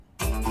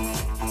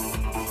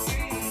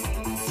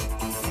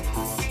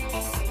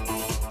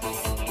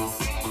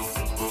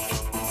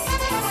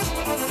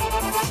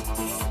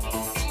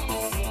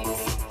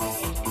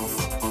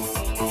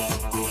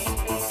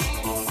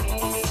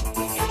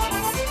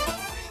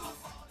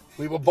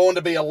We were born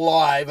to be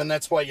alive, and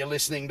that's why you're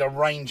listening to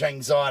Range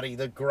Anxiety,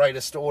 the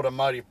greatest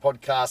automotive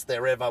podcast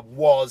there ever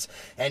was.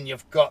 And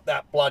you've got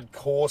that blood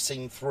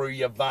coursing through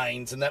your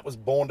veins, and that was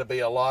Born to be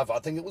Alive. I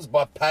think it was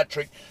by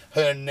Patrick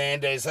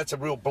Hernandez. That's a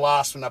real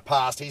blast from the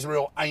past. He's a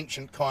real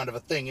ancient kind of a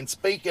thing. And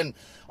speaking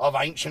of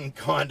ancient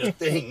kind of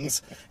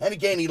things, and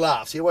again, he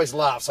laughs. He always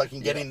laughs. I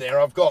can get in there.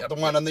 I've got the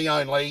one and the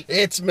only.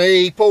 It's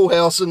me, Paul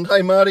Howson.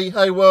 Hey, Marty.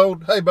 Hey,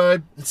 world. Hey,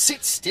 babe.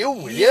 Sit still,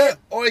 will you?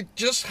 I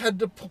just had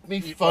to put my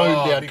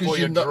phone down before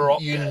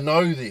because you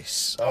know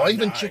this. I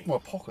even know. checked my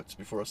pockets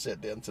before I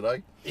sat down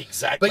today.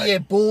 Exactly. But yeah,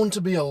 born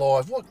to be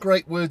alive. What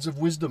great words of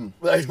wisdom.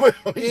 They will,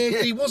 Yeah,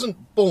 if he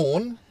wasn't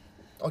born,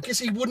 I guess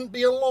he wouldn't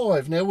be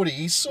alive now, would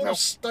he? He's sort of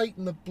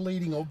stating the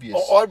bleeding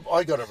obvious.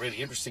 I got a really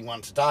interesting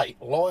one today.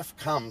 Life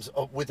comes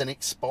with an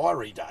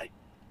expiry date.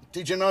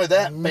 Did you know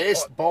that?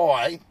 Best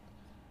Buy.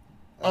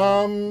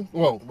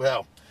 Well,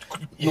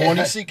 yeah.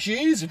 96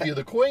 years if you're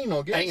the Queen,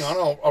 I guess. Hang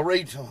on, I'll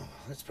read. Oh,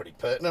 that's pretty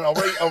pertinent.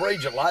 I'll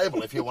read your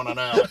label if you want to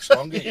know how much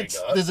longer you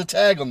got. There's a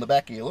tag on the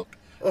back here, look.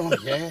 Oh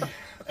yeah,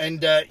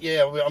 and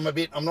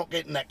I'm not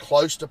getting that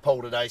close to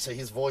Paul today, so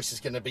his voice is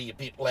going to be a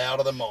bit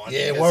louder than mine.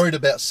 Yeah, worried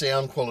about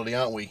sound quality,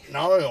 aren't we?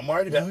 No, I'm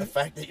worried about the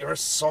fact that you're a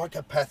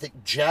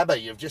psychopathic jabber.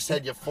 You've just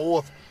had your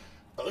 4th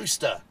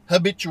booster.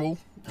 Habitual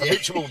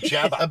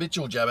Jabber.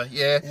 Habitual jabber,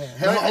 yeah.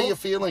 How are you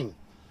feeling?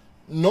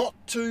 Not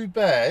too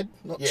bad.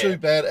 Not Yeah, too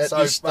bad at so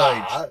this stage.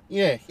 far.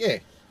 Yeah.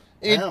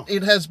 Wow.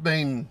 It has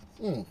been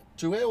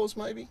 2 hours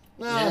maybe.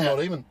 No, Yeah.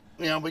 not even.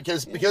 You know,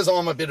 because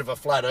I'm a bit of a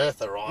flat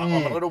earther, right?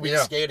 I'm a little bit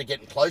scared of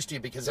getting close to you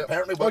because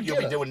apparently what you'll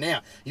be doing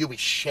now, you'll be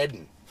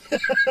shedding.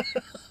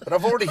 But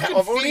I've already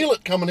feel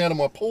it coming out of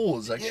my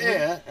pores, actually.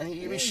 Yeah, and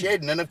you'll be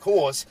shedding. And of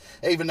course,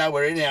 even though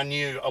we're in our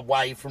new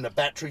away from the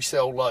battery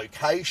cell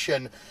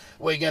location,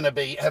 we're going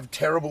to have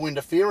terrible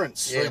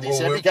interference through this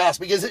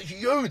Epicast because it's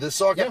you, the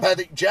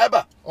psychopathic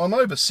jabber. I'm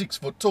over 6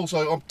 foot tall,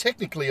 so I'm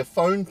technically a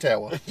phone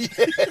tower.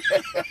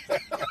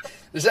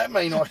 Does that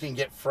mean I can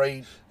get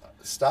free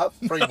stuff,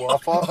 free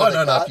Wi-Fi? I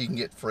don't know if you can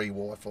get free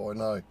Wi-Fi,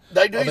 no.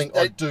 They do.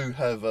 I do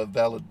have a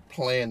valid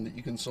plan that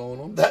you can sign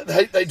on.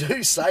 They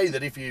do say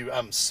that if you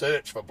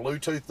search for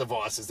Bluetooth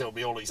devices, there'll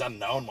be all these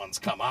unknown ones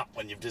come up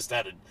when you've just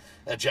had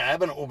a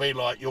jab, and it will be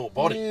like your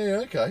body.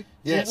 Yeah, okay.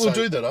 Yeah, we'll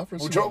do that after.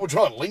 We'll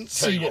try and link to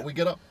see you. what we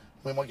get up.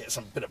 We might get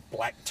some bit of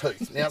black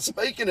tooth. Now,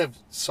 speaking of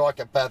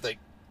psychopathic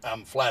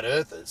flat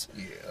earthers,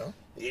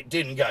 it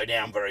didn't go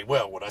down very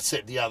well, what I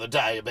said the other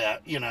day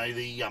about,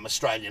 the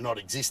Australia not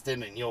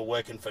existing and you're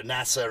working for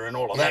NASA and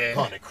all of that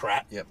kind of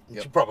crap, which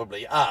you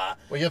probably are.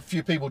 Well, a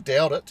few people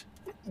doubt it.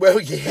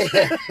 Well,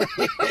 yeah.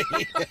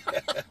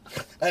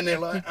 And they're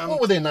like...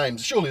 what were their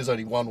names? Surely there's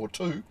only 1 or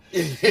 2.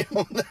 Yeah,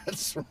 well,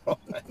 that's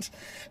right.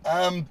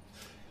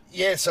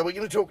 So we're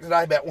going to talk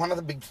today about one of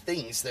the big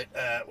things that,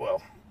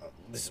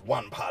 this is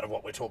one part of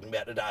what we're talking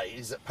about today,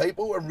 is that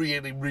people are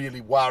really,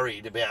 really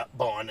worried about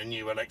buying a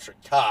new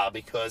electric car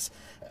because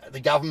the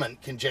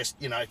government can just,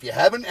 if you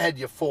haven't had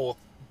your 4th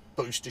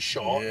booster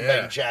shot and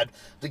been jabbed,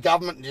 the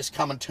government can just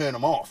come and turn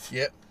them off.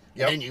 Yep.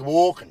 And then you're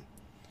walking.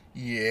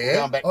 Yeah.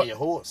 Going back to your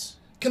horse.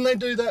 Can they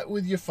do that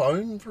with your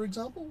phone, for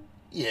example?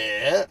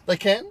 Yeah. They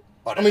can?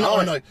 I know.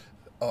 I know.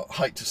 I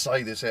hate to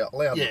say this out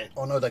loud, but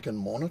I know they can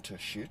monitor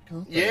shit,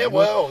 can't they? Yeah,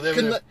 well...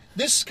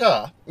 this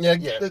car,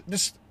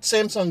 this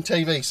Samsung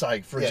TV,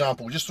 say, for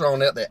example, just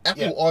throwing out there,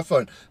 Apple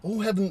iPhone, all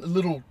having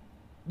little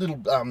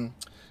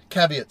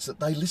caveats that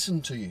they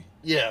listen to you.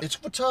 Yeah. It's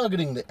for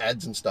targeting the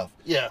ads and stuff.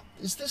 Yeah.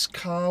 Is this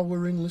car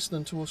we're in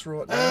listening to us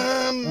right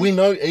now? We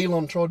know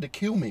Elon tried to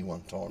kill me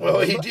one time.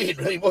 Well, he did.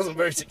 He wasn't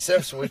very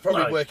successful. He's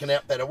probably working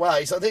out better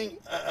ways. I think,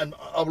 I'm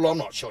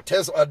not sure.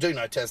 I do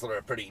know Tesla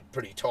are pretty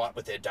tight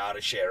with their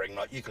data sharing.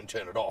 Like, you can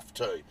turn it off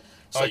too.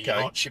 So you're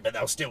not shit, but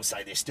they'll still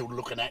say they're still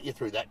looking at you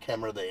through that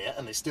camera there,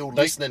 and they're still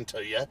listening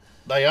to you.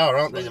 They are,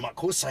 aren't they? Of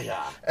course they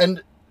are.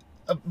 And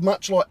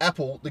much like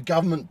Apple, the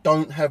government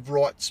don't have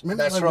rights.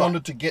 Remember they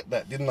wanted to get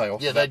that, didn't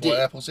they? They did.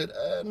 Apple said,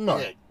 no.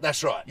 Yeah,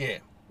 that's right. Yeah.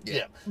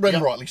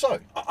 Rightly so.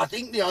 I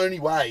think the only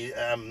way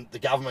the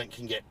government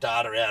can get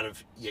data out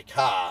of your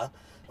car,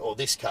 or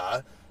this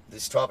type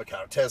of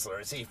car, Tesla,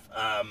 is if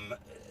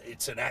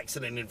it's an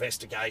accident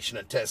investigation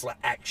and Tesla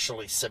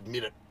actually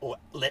submit it or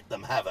let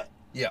them have it.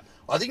 Yeah.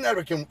 I think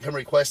they can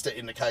request it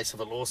in the case of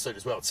a lawsuit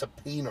as well,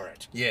 subpoena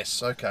it.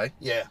 Yes, okay.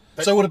 Yeah.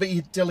 So what about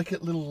your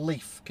delicate little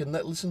leaf? Can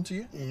that listen to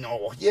you?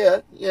 No,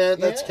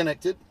 that's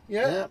connected.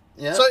 Yeah.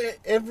 Yeah. So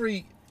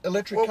every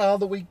electric car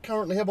that we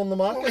currently have on the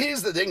market? Well,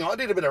 here's the thing. I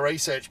did a bit of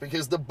research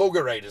because the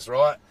booger eaters,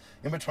 right,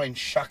 in between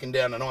shucking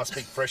down a nice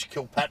big fresh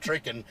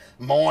Kilpatrick and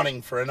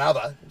mining for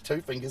another,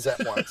 2 fingers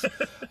at once,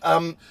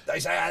 they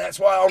say, that's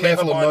why I'll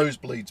Careful never buy... of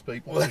nosebleeds,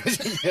 people. Well,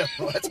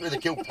 that's where the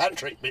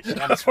Kilpatrick bit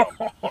comes from.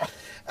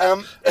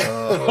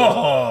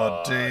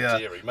 Oh, dear.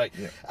 Dearie me.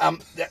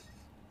 Yeah.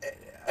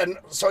 And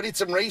so I did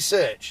some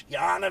research.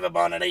 I'll never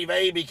buy an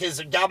EV because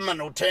the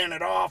government will turn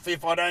it off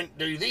if I don't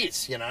do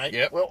this,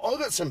 Yep. Well, I've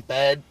got some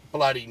bad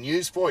bloody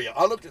news for you.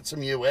 I looked at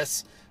some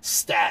US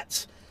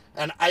stats,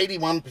 and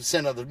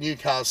 81% of the new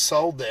cars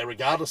sold there,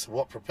 regardless of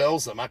what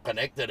propels them, are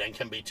connected and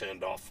can be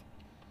turned off.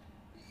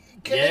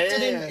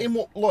 Connected in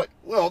what, like?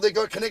 Well, they've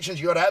got connections.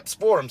 You've got apps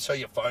for them, so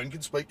your phone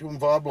can speak to them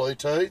via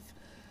Bluetooth.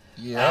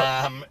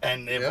 Yeah.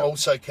 And they're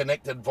also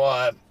connected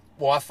via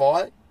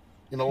Wi-Fi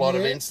in a lot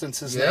of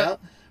instances now,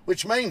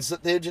 which means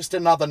that they're just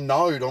another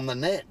node on the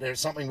net. There's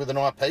something with an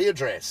IP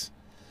address.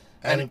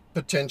 And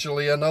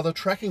potentially another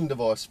tracking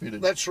device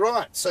fitted. That's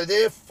right. So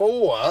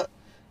therefore,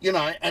 you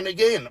know, and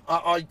again,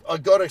 I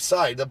got to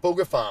say, the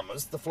booger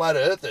farmers, the flat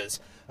earthers,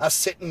 are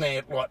sitting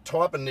there like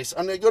typing this,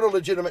 and they've got a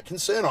legitimate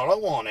concern. I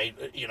don't want,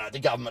 you know, the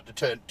government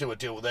to do a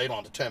deal with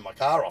Elon to turn my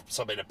car off,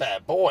 so I've been a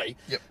bad boy.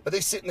 Yep. But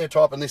they're sitting there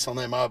typing this on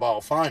their mobile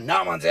phone.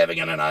 No one's ever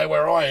going to know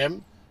where I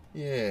am.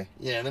 Yeah.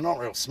 Yeah, they're not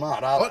real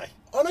smart, are they?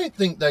 I don't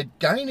think they'd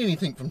gain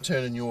anything from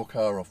turning your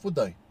car off, would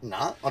they?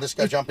 No, I'll just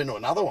go jump into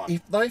another one.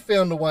 If they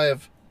found a way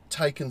of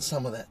taking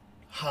some of that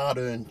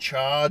hard-earned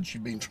charge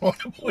you've been trying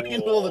to put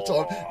in all the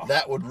time,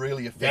 that would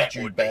really affect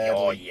you badly.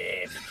 Oh,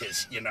 yeah,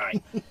 because, you know,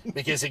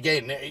 because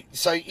again,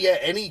 so, yeah,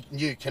 any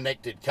new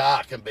connected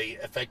car can be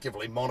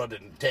effectively monitored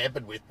and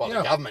tampered with by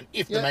the government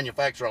if the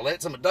manufacturer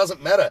lets them. It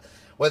doesn't matter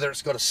whether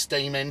it's got a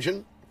steam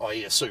engine,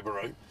 i.e. a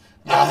Subaru,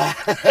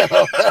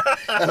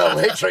 an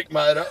electric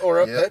motor or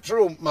a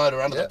petrol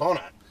motor under the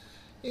bonnet.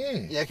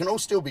 Yeah. Yeah, it can all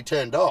still be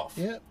turned off.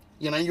 Yeah.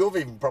 You know, you've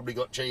even probably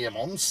got GM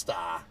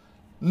OnStar.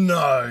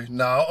 No.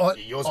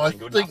 Yours I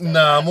good think,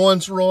 enough,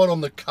 mine's right on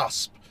the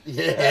cusp.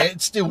 Yeah.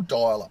 It's still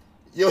dial-up.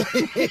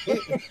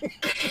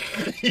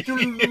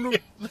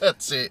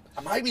 That's it.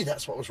 Maybe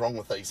that's what was wrong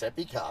with these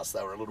Epi cars.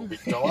 They were a little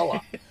bit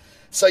dial-up.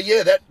 So,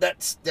 yeah,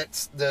 that's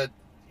the...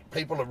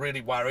 People are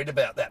really worried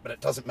about that, but it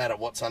doesn't matter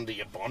what's under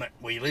your bonnet.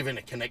 We live in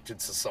a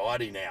connected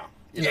society now.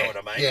 You know what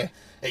I mean?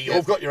 Yeah.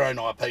 You've got your own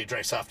IP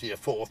address after your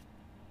fourth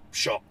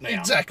shop now.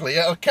 Exactly.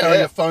 I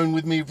carry a phone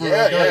with me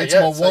everywhere I go. It's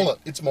my wallet.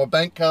 It's my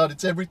bank card.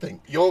 It's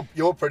everything.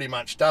 You're pretty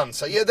much done.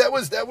 So yeah, that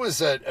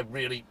was a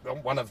really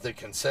one of the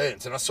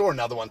concerns. And I saw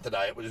another one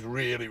today. It was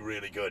really,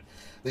 really good.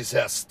 This is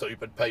how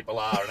stupid people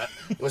are. And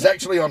it was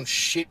actually on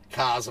Shit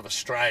Cars of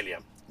Australia,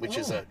 which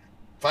is a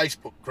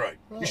Facebook group.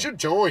 You should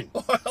join.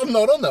 I'm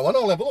not on that one.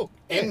 I'll have a look.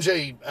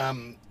 MG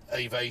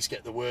EVs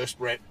get the worst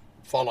rep,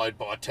 followed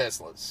by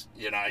Teslas.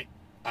 You know.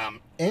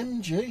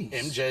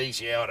 MGs,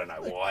 yeah, I don't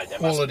know why.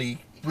 Quality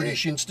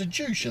British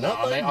institution,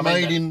 aren't they? I mean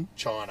Made in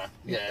China,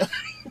 yeah.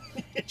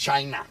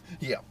 China.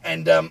 Yeah.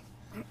 And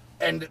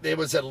there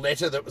was a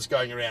letter that was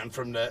going around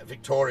from the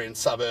Victorian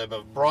suburb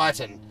of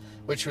Brighton,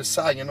 which was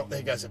saying, and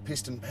there goes a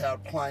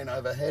piston-powered plane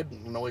overhead,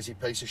 a noisy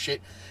piece of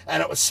shit,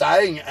 and it was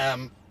saying,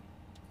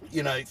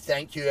 you know,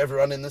 thank you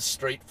everyone in the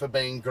street for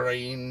being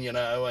green, you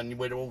know, and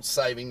we're all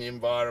saving the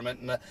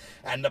environment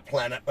and the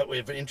planet, but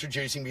we're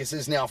introducing, because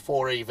there's now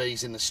 4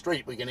 EVs in the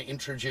street, we're going to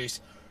introduce,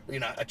 you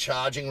know, a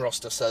charging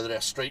roster so that our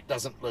street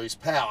doesn't lose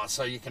power,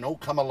 so you can all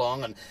come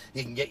along and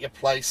you can get your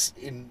place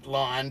in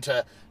line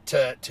to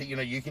you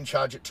know, you can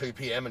charge at 2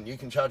 p.m. and you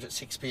can charge at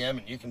 6 p.m.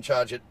 and you can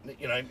charge at,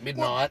 you know,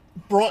 midnight.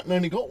 Well, Brighton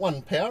only got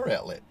one power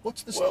outlet.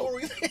 What's the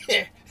story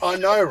there? I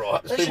know,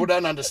 right? People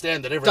don't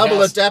understand that double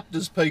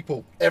adapters,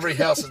 people. Every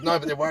house is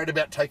but they're worried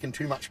about taking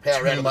too much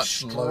power out of the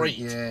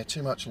street.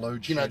 Too much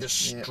load. You know, the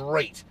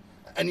street.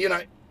 And, you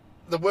know,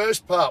 the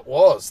worst part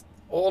was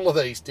all of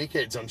these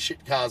dickheads on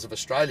Shit Cars of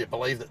Australia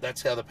believe that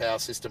that's how the power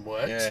system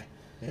works.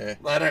 Yeah.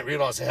 They don't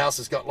realise the house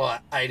has got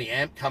like 80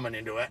 amp coming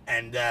into it,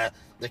 and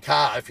the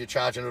car, if you're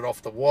charging it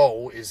off the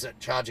wall, is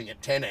charging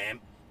at 10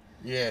 amp.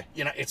 Yeah.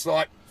 You know, it's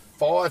like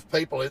 4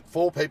 people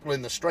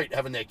in the street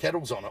having their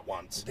kettles on at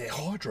once. Their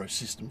hydro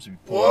systems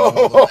would be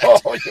whoa!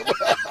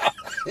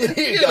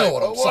 You know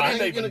what I'm saying. I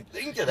didn't even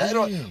think of that.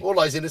 Yeah. All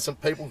those innocent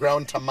people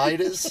growing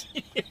tomatoes,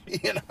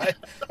 you know,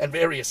 and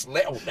various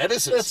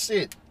lettuces. That's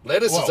it.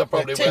 Lettuces are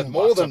probably worth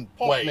more than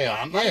wheat,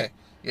 aren't they?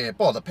 Yeah,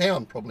 by the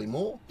pound, probably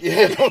more.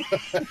 Yeah.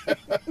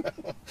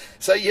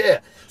 So,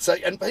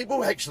 and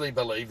people actually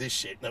believe this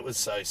shit, and it was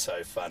so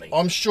funny.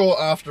 I'm sure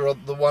after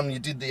the one you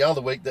did the other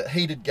week that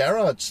heated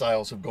garage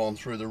sales have gone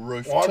through the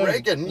roof too. I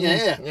reckon,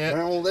 yeah.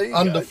 Well, there you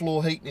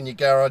Underfloor heating in your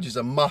garage is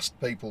a must,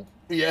 people.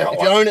 Yeah.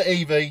 If you own an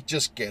EV,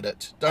 just get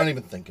it. Don't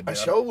even think about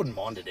it. I sure wouldn't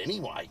mind it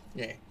anyway.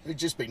 Yeah. It'd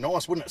just be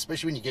nice, wouldn't it?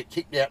 Especially when you get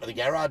kicked out of the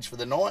garage for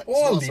the night.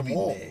 Well, I'll live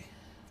in there.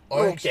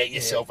 Or get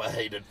yourself a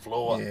heated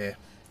floor. Yeah.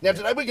 Now,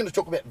 today we're going to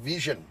talk about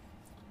vision.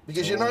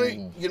 Because you know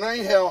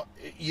how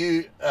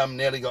you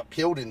nearly got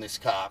killed in this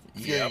car a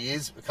few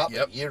years, a couple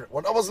of years.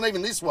 Well, I wasn't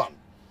even this one.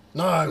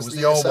 No, it was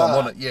the old one,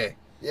 wasn't it?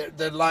 Yeah.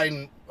 The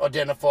lane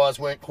identifiers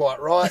weren't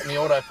quite right, and the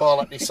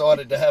autopilot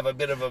decided to have a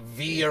bit of a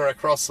veer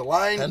across the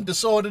lane. And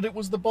decided it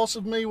was the boss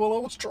of me while I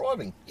was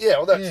driving. Yeah,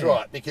 well, that's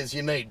right, because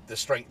you need the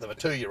strength of a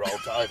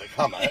 2-year-old to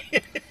overcome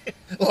it.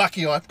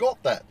 Lucky I've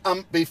got that.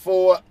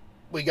 Before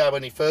we go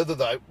any further,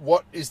 though,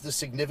 what is the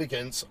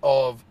significance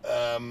of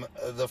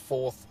the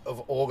 4th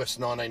of August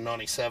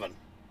 1997?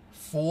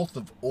 4th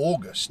of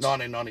August?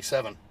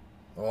 1997.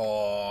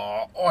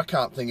 Oh, I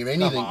can't think of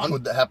anything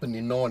good that happened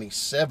in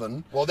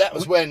 97. Well, that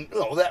was when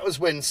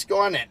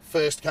Skynet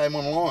first came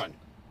online.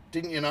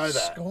 Didn't you know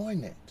that?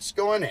 Skynet?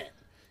 Skynet.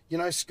 You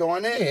know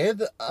Skynet? Yeah,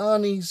 the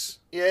Arnie's...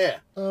 Yeah.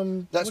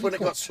 what That's when do it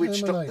you got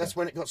switched on. Terminator? That's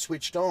when it got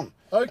switched on.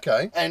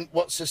 Okay. And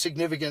what's the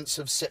significance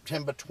of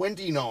September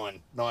 29,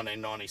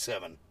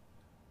 1997?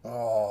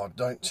 Oh,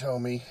 don't tell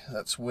me.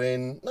 That's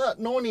when... No,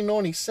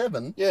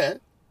 1997. Yeah.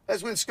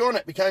 That's when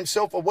Skynet became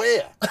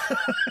self-aware.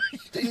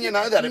 Didn't you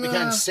know that? It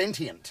became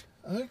sentient.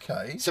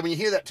 Okay. So when you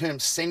hear that term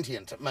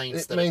sentient, it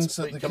means that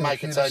the it can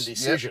make its own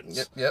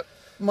decisions. Yep.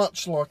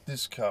 Much like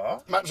this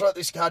car. Much like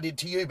this car did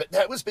to you, but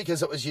that was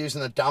because it was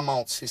using a dumb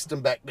old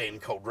system back then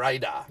called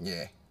radar.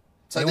 Yeah.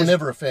 So you were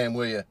never a fan,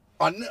 were you?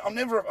 I'm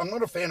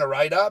not a fan of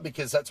radar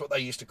because that's what they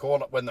used to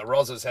call it when the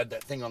Rozzers had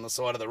that thing on the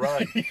side of the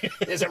road.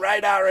 There's a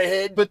radar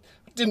ahead. But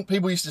didn't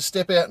people used to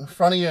step out in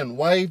front of you and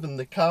wave and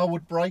the car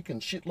would brake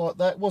and shit like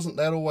that? Wasn't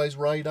that always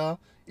radar?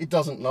 It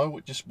doesn't know,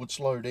 it just would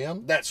slow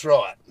down. That's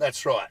right.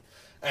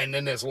 And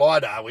then there's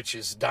LiDAR, which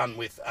is done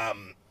with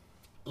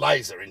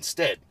laser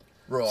instead.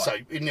 Right. So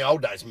in the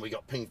old days when we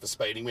got pinged for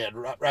speeding, we had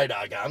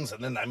radar guns,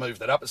 and then they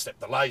moved it up a step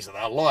to laser.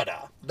 They're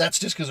LiDAR. That's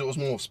just because it was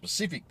more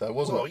specific, though,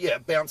 wasn't it? Well, yeah,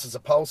 it bounces the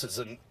pulses,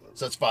 and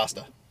so it's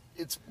faster.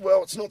 It's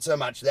not so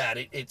much that.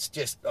 It's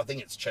just, I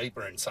think it's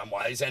cheaper in some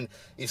ways, and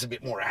it's a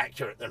bit more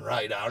accurate than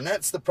radar, and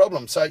that's the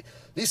problem. So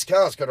this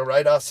car's got a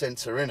radar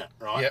sensor in it,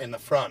 right, Yep. in the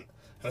front,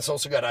 and it's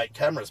also got 8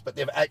 cameras, but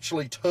they've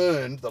actually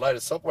turned, the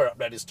latest software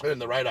update has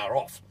turned the radar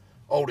off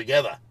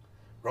altogether,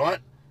 right?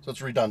 So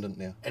it's redundant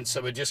now. And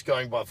so we're just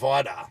going by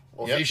VIDAR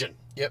or vision.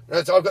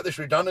 Yep. So I've got this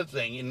redundant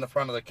thing in the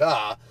front of the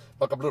car,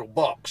 like a little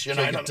box, you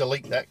So know. you can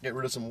delete that, get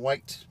rid of some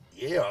weight.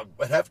 Yeah,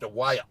 I'd have to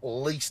weigh at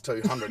least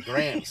 200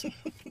 grams.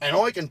 And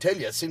I can tell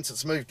you, since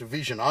it's moved to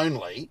vision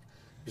only,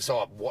 because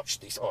I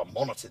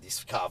monitor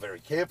this car very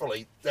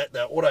carefully, that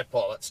the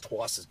autopilot's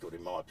twice as good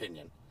in my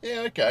opinion.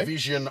 Yeah, okay.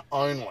 Vision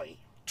only.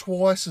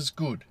 Twice as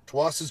good.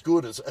 Twice as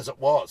good as it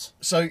was.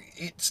 So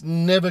it's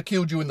never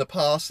killed you in the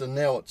past and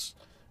now it's...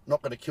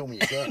 Not going to kill me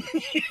again.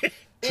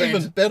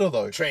 Even better,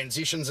 though.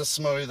 Transitions are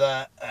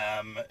smoother.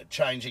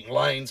 Changing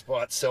lanes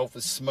by itself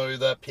is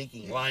smoother.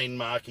 Picking lane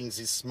markings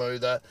is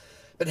smoother.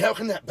 But how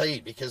can that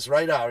be? Because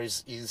radar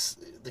is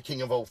the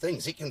king of all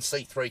things. It can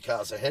see 3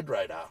 cars ahead,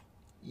 radar.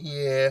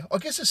 Yeah, I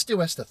guess it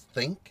still has to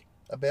think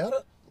about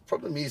it. The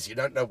problem is you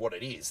don't know what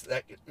it is.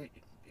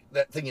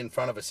 That thing in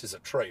front of us is a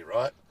tree,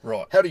 right?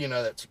 Right. How do you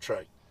know that's a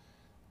tree?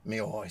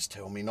 Me eyes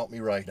tell me, not me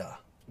radar.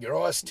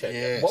 Your eyes tell you.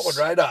 Yes. What would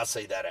radar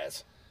see that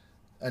as?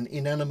 An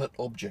inanimate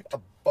object. A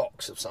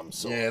box of some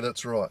sort. Yeah,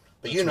 that's right.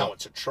 But you know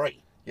it's a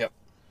tree. Yep.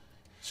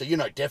 So you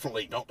know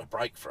definitely not to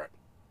brake for it.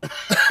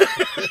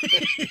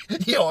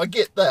 Yeah, I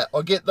get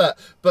that.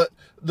 But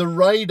the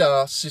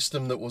radar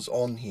system that was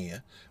on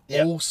here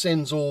all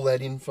sends all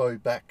that info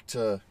back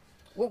to...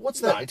 What's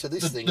that? No, to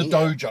this thing The here.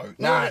 dojo.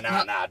 No.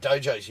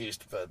 Dojo's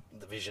used for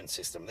the vision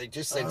system. It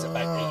just sends it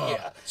back to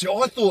here. See,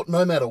 I thought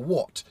no matter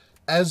what,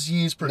 as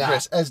years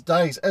progress, as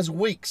days, as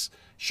weeks,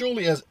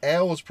 surely as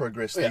hours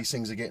progress, these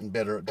things are getting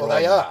better at driving. Well,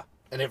 they are.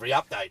 And every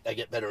update, they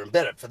get better and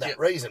better for that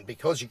reason,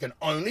 because you can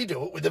only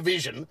do it with a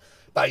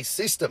vision-based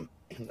system.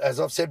 As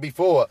I've said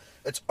before,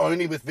 it's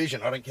only with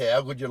vision. I don't care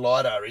how good your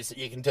LiDAR is, that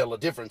you can tell the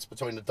difference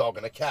between a dog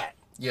and a cat.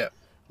 Yeah.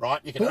 Right?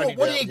 You can But only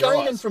what do are it you with your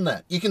gaining eyes. from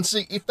that? You can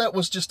see, if that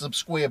was just a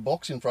square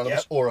box in front of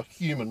us or a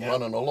human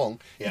running along,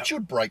 it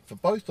should brake for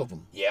both of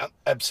them. Yeah,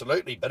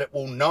 absolutely. But it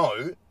will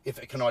know, if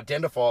it can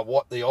identify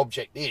what the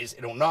object is,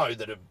 it'll know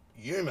that a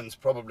human's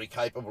probably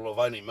capable of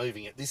only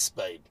moving at this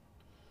speed.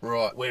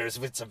 Right. Whereas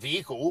if it's a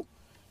vehicle,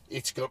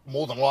 it's got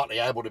more than likely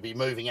able to be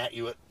moving at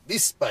you at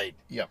this speed.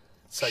 Yep.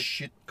 So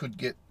shit could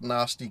get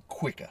nasty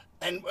quicker.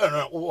 And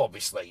well,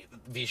 obviously,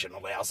 vision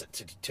allows it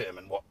to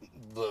determine what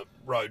the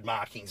road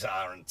markings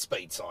are and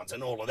speed signs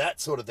and all of that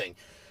sort of thing.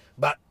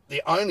 But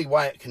the only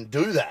way it can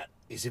do that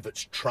is if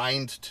it's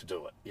trained to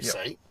do it, you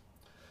see.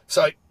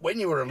 So when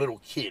you were a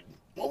little kid,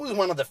 what was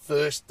one of the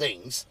first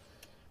things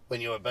when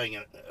you were being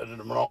an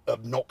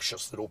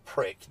obnoxious little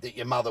prick that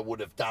your mother would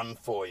have done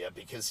for you?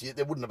 Because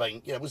there wouldn't have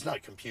been, there was no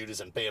computers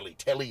and barely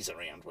tellies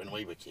around when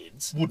we were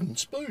kids. Wooden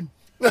spoon.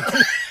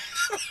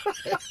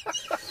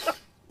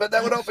 But they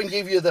would often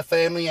give you the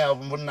family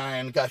album, wouldn't they,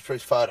 and go through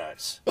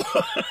photos.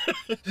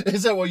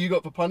 Is that what you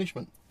got for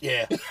punishment?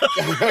 Yeah.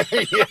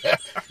 Yeah.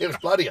 It was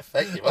bloody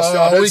effective.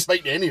 I don't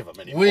speak to any of them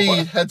anymore. We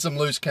had some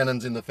loose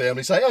cannons in the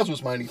family, so ours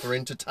was mainly for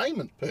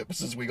entertainment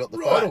purposes. We got the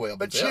photo album.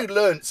 But you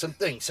learned some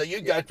things. So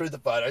you'd go through the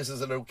photos as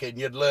a little kid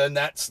and you'd learn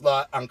that's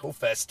like Uncle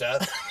Fester.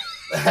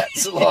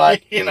 That's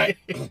like,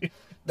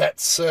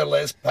 that's Sir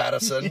Les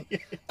Patterson.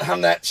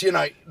 And that's,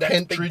 that's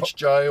Pentridge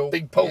Jail.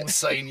 Big Paul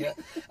Senior.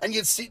 And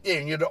you'd sit there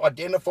and you'd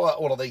identify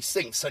all of these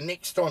things. So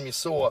next time you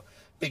saw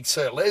Big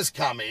Sir Les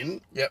come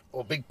in,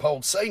 or Big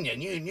Paul Senior,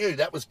 and you knew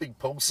that was Big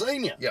Paul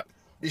Senior. Yep.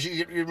 Because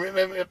you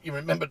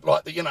remembered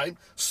like the,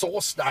 saw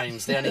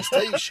stains down his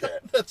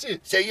T-shirt. That's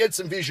it. So you had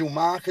some visual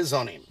markers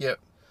on him. Yep.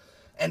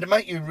 And to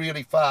make you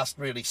really fast,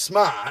 really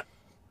smart,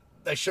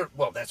 they should,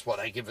 that's why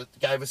they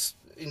gave us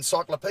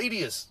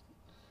encyclopedias.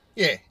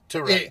 Yeah.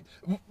 To read.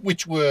 Yeah.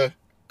 Which were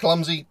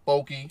clumsy,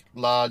 bulky,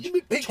 large,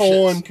 Pictures.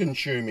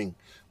 time-consuming.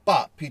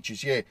 But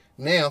pictures,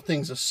 Now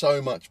things are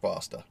so much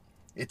faster.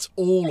 It's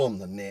all on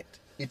the net.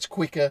 It's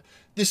quicker.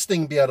 This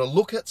thing be able to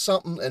look at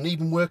something and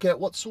even work out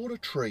what sort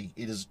of tree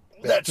it is.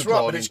 That's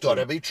right, but it's got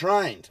to be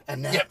trained.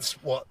 And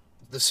that's what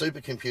the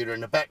supercomputer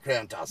in the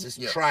background does, is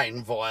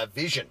train via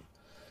vision.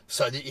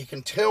 So that you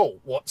can tell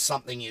what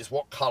something is,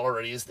 what colour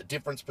it is, the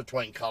difference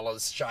between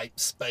colours,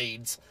 shapes,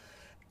 speeds.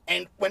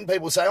 And when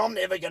people say, I'm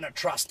never going to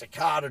trust a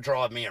car to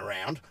drive me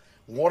around,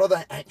 what have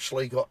they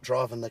actually got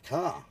driving the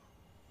car?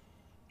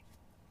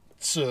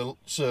 Sir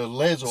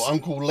Les or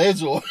Uncle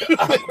Les or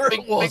whoever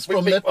it was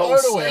from that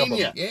photo album.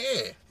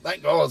 Yeah.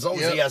 Thank God, as long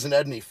as he hasn't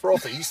had any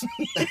frothies.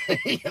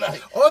 You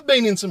know. I've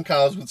been in some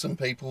cars with some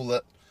people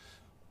that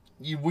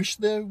you wish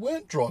they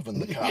weren't driving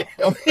the car.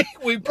 I mean,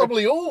 we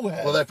probably all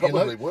have. Well, they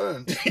probably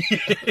weren't.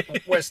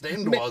 West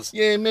End was.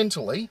 Yeah,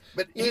 mentally.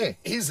 But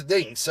here's the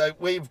thing. So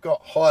we've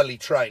got highly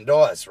trained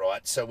eyes,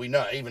 right? So we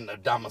know even the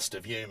dumbest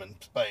of human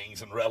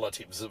beings and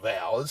relatives of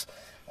ours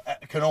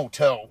can all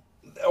tell.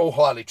 All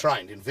highly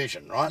trained in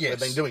vision, right? Yes.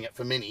 They've been doing it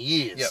for many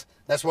years. Yep.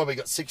 That's why we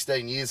got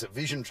 16 years of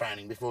vision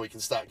training before we can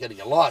start getting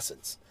a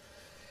licence.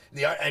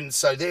 And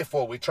so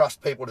therefore we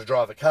trust people to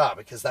drive a car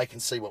because they can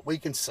see what we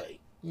can see.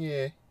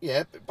 Yeah.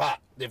 Yeah, but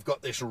they've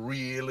got this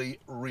really,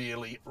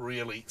 really,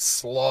 really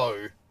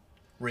slow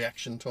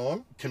reaction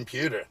time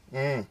computer,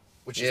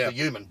 which is the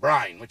human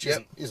brain, which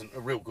isn't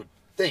a real good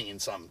thing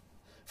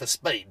for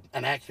speed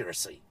and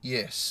accuracy.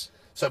 Yes.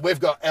 So we've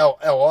got our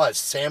eyes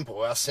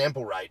sample. Our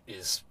sample rate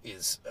is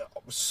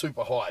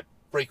super high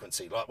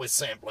frequency. Like we're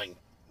sampling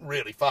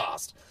really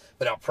fast,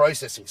 but our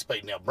processing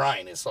speed in our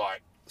brain is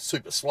like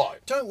super slow.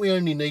 Don't we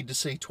only need to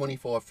see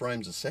 25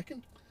 frames a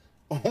second?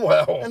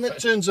 Well, and that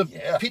turns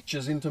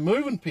pictures into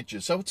moving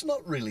pictures, so it's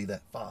not really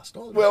that fast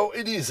either. Well,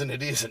 it is and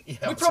it isn't.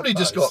 Yeah, we probably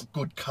just got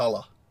good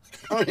colour.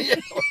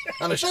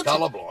 Unless you're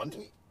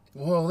colourblind.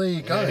 Well, there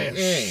you go.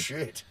 Yeah.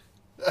 Shit.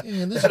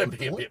 Yeah, that'd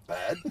be a bit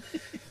bad.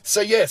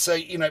 So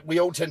we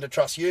all tend to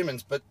trust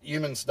humans, but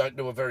humans don't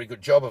do a very good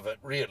job of it,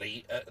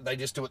 really. They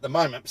just do it at the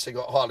moment. So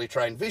you've got highly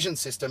trained vision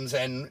systems,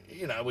 and,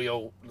 we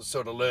all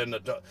sort of learn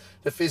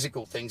the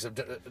physical things of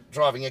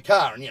driving a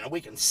car. And,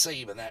 we can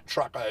see when that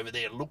truck over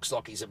there looks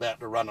like he's about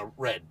to run a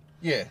red.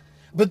 Yeah.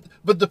 But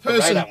the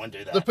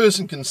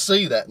person can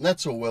see that, and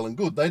that's all well and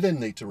good. They then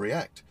need to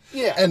react.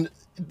 Yeah. And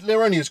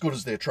they're only as good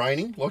as their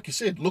training. Like you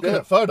said, looking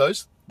at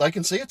photos, they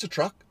can see it's a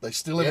truck. They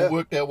still haven't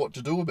worked out what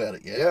to do about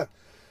it yet. Yeah.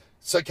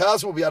 So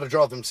cars will be able to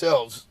drive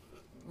themselves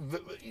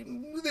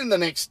within the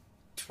next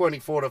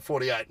 24 to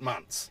 48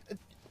 months.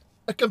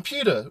 A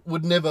computer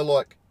would never,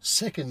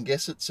 second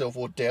guess itself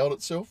or doubt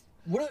itself,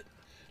 would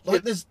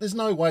it? There's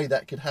no way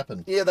that could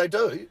happen. Yeah, they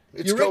do.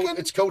 It's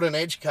called an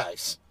edge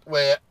case,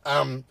 where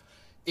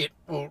it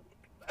will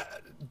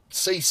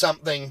see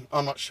something.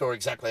 I'm not sure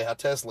exactly how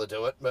Tesla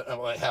do it, but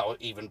how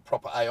even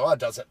proper AI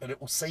does it, but it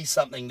will see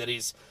something that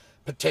is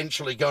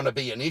potentially going to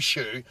be an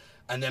issue,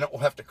 and then it will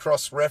have to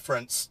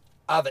cross-reference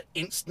other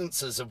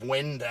instances of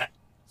when that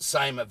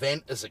same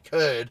event has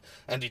occurred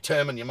and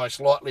determine your most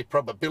likely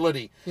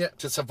probability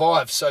to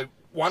survive. So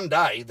one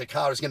day the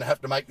car is going to have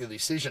to make the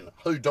decision: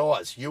 who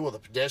dies, you or the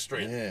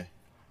pedestrian? Yeah,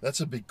 that's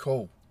a big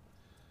call.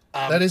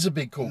 That is a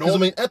big call.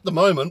 Because, at the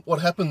moment,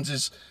 what happens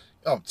is,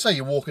 say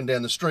you're walking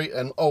down the street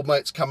and old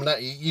mate's coming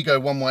at you, you go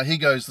one way, he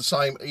goes the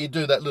same, you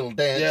do that little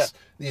dance,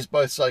 you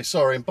both say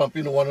sorry and bump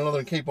into one another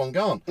and keep on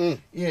going.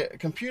 Yeah, a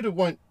computer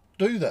won't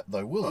do that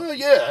though, will it? Well,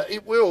 yeah,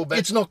 it will, but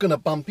it's not going to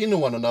bump into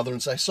one another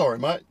and say sorry,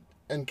 mate,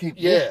 and keep...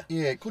 Yeah,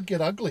 it could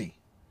get ugly.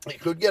 It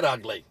could get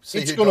ugly.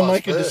 It's got to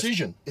make a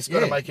decision. It's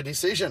got to make a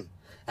decision.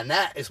 And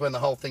that is when the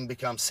whole thing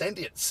becomes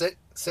sentient. So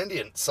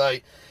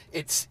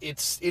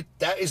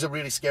that is a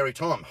really scary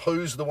time.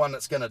 Who's the one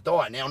that's going to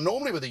die? Now,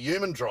 normally with a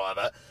human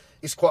driver,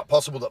 it's quite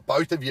possible that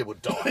both of you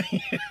would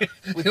die.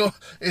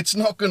 It's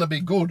not going to be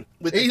good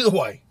either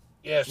way.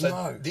 Yeah,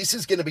 so this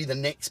is going to be the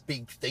next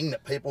big thing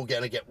that people are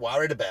going to get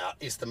worried about,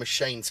 is the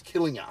machines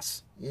killing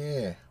us.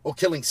 Yeah. Or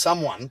killing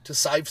someone to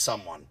save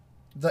someone.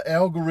 The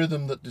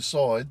algorithm that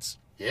decides.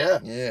 Yeah.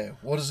 Yeah.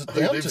 What is it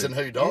who lives and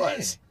who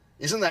dies.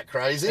 Yeah. Isn't that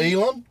crazy?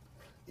 Elon?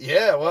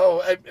 Yeah,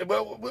 well, it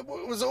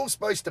was all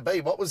supposed to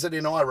be. What was it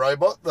in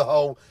iRobot?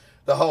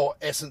 The whole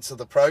essence of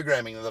the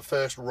programming of the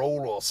first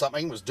rule or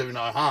something was do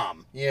no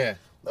harm. Yeah.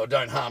 Or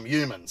don't harm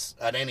humans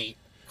at any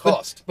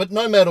cost. But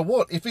no matter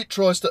what, if it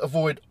tries to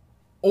avoid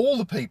all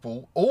the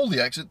people, all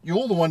the accidents,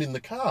 you're the one in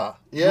the car.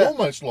 Yeah. You're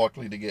most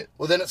likely to get.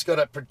 Well, then it's got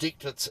to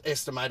predict its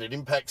estimated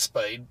impact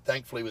speed.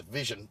 Thankfully, with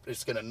vision,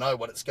 it's going to know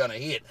what it's going to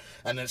hit.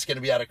 And then it's going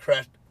to be able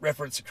to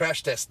reference the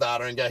crash test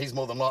data and go, he's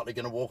more than likely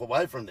going to walk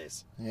away from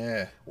this.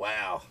 Yeah.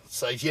 Wow.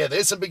 So, yeah,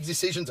 there's some big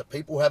decisions that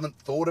people haven't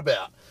thought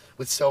about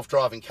with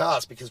self-driving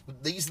cars, because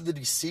these are the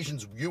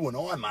decisions you and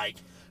I make.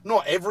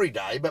 Not every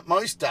day, but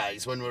most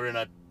days when we're in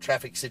a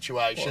traffic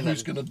situation. Well,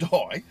 who's going to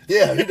die?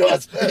 Yeah, who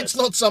dies first? It's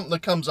not something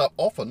that comes up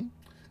often.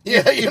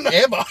 Yeah,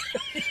 ever.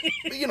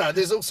 But,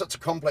 there's all sorts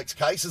of complex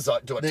cases,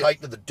 like do I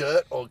take to the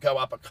dirt or go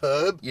up a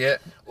curb? Yeah.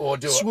 Or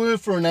do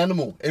swerve for an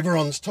animal.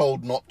 Everyone's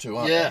told not to,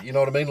 aren't they? You know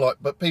what I mean?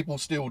 But people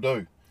still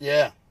do.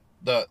 Yeah.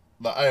 The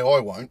the AI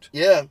won't.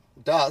 Yeah,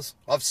 it does.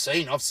 I've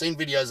seen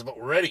videos of it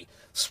already,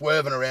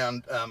 swerving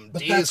around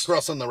deers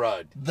crossing the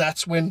road.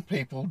 That's when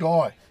people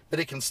die. But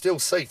it can still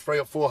see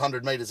 300 or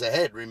 400 metres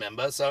ahead,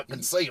 remember? So it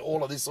can see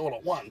all of this all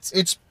at once.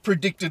 It's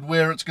predicted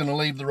where it's going to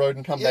leave the road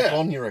and come back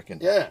on, you reckon?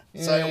 Yeah.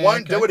 So it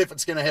won't do it if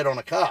it's going to head on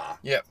a car.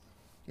 Yep.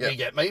 You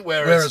get me?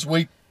 Whereas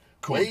we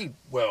could.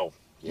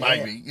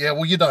 Maybe. Yeah,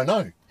 well, you don't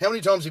know. How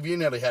many times have you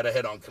nearly had a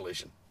head-on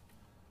collision?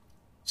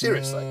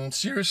 Seriously?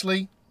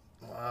 Seriously?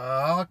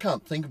 I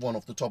can't think of one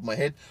off the top of my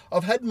head.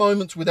 I've had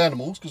moments with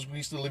animals because we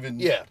used to live in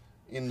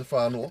the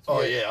far north.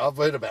 Oh, yeah, I've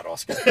heard about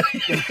Oscar.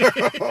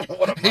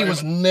 What a he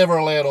was never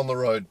allowed on the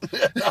road.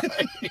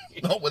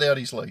 Not without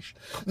his leash.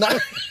 No.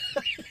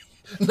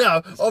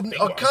 No,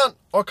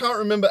 I can't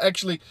remember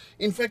actually.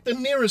 In fact, the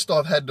nearest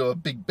I've had to a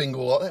big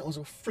bingle like that was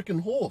a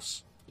freaking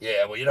horse.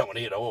 Yeah, well, you don't want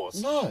to hit a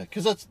horse. No,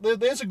 because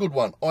there's a good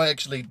one. I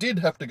actually did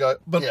have to go,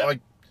 but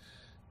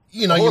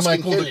you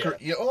make all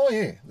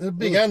the the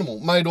big animal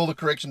made all the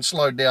corrections,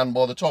 slowed down.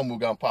 By the time we were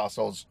going past,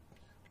 I was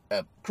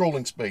at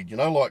crawling speed.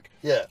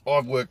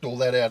 I've worked all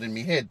that out in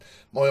my head.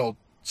 My old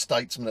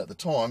Statesman at the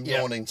time,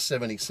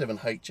 1977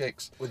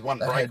 HX, with one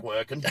brake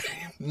working,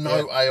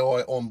 no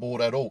AI on board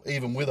at all,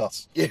 even with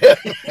us. Yeah,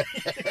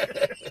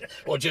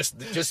 or just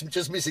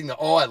missing the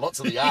I, lots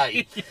of the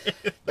A.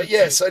 But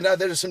so no,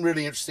 there are some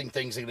really interesting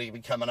things that are going to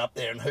be coming up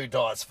there, and who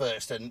dies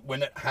first, and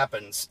when it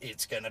happens,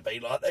 it's going to be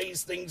like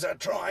these things are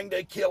trying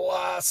to kill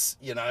us,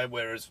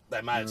 whereas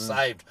they may have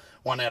saved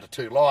 1 out of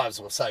 2 lives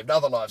or saved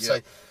other lives. So.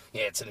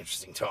 Yeah, it's an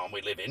interesting time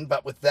we live in.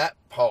 But with that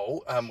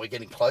poll, we're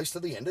getting close to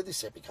the end of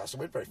this Epicast. It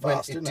went very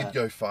fast, didn't it? It did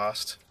go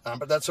fast.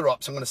 But that's all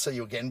right. So I'm going to see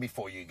you again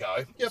before you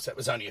go. Yep. So it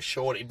was only a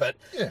shorty. But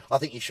I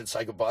think you should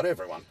say goodbye to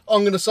everyone.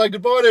 I'm going to say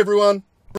goodbye to everyone.